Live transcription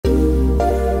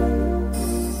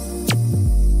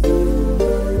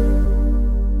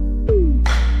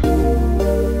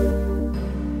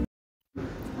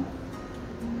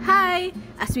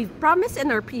As we've promised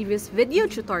in our previous video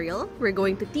tutorial, we're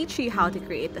going to teach you how to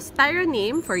create a styro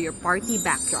name for your party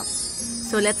backdrop.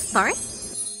 So let's start.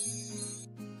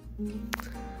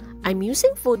 I'm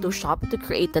using Photoshop to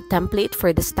create a template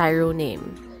for the styro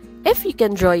name. If you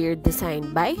can draw your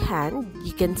design by hand,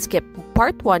 you can skip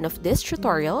part 1 of this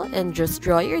tutorial and just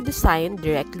draw your design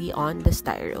directly on the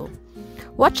styro.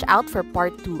 Watch out for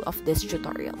part 2 of this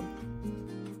tutorial.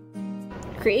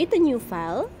 Create a new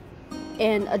file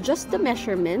and adjust the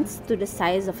measurements to the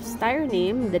size of a styro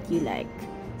name that you like.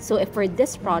 So if for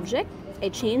this project, I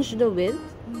changed the width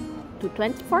to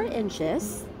 24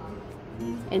 inches,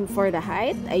 and for the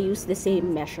height, I use the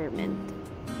same measurement.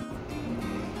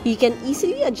 You can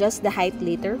easily adjust the height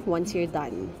later once you're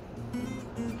done.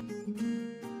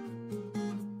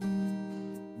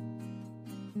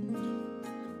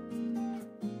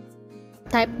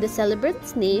 Type the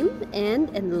celebrant's name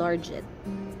and enlarge it.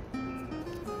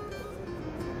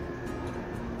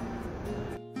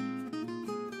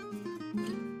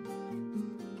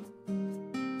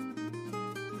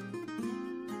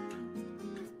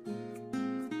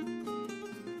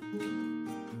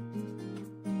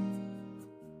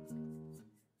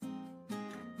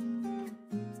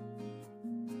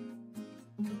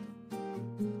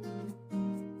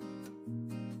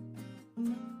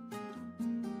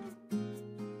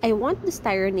 I want the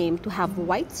styro name to have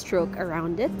white stroke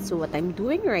around it, so what I'm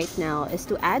doing right now is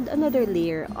to add another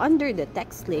layer under the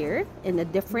text layer in a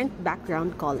different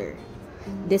background color.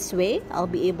 This way, I'll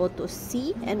be able to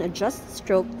see and adjust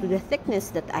stroke to the thickness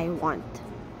that I want.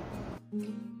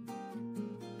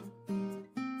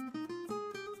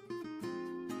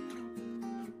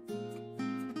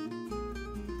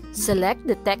 Select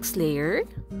the text layer,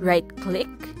 right-click,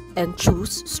 and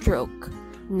choose stroke.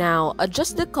 Now,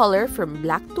 adjust the color from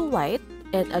black to white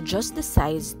and adjust the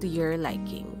size to your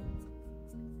liking.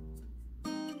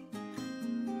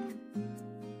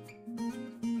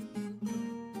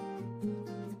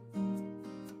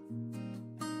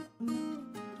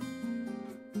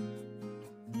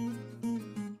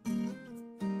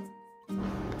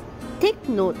 Take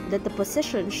note that the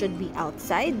position should be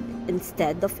outside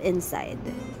instead of inside.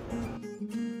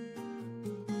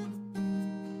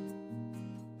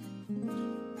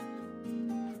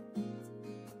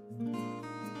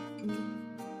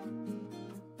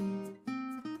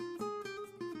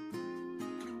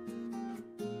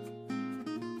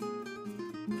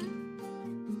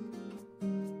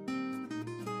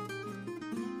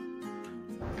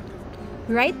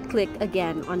 Right-click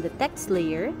again on the text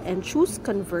layer and choose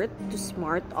Convert to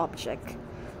Smart Object.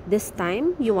 This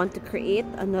time, you want to create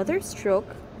another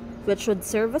stroke which would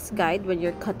serve as guide when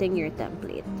you're cutting your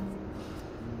template.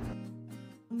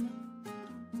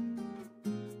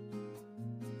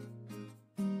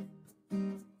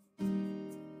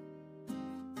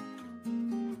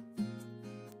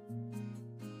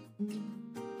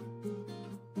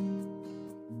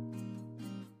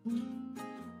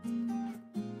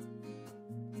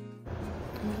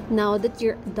 Now that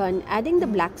you're done adding the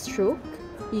black stroke,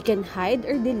 you can hide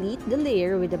or delete the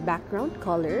layer with the background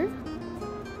color.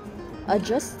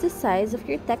 Adjust the size of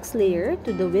your text layer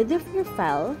to the width of your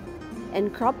file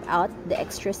and crop out the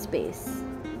extra space.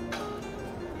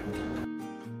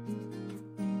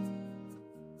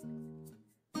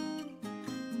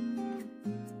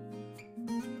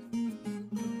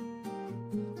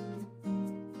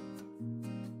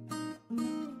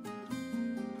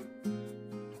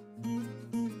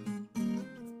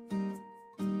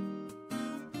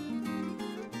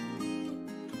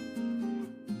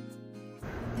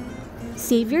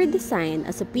 Save your design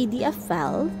as a PDF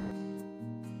file.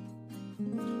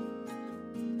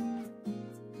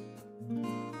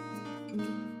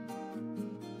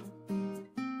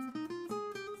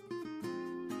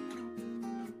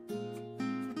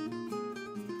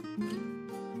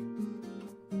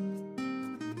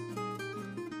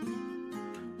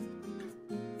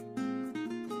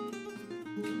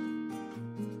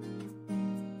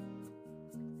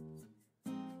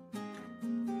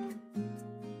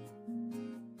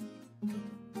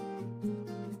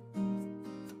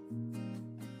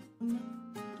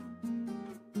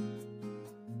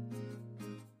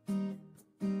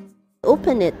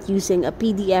 Open it using a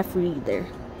PDF reader.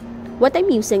 What I'm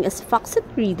using is Foxit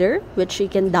Reader, which you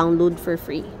can download for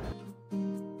free.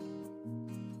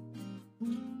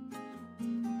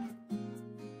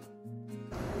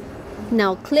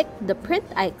 Now click the print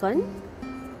icon,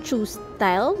 choose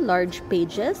Style Large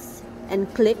Pages, and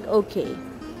click OK.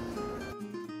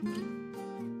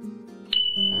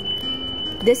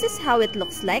 This is how it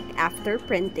looks like after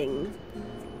printing.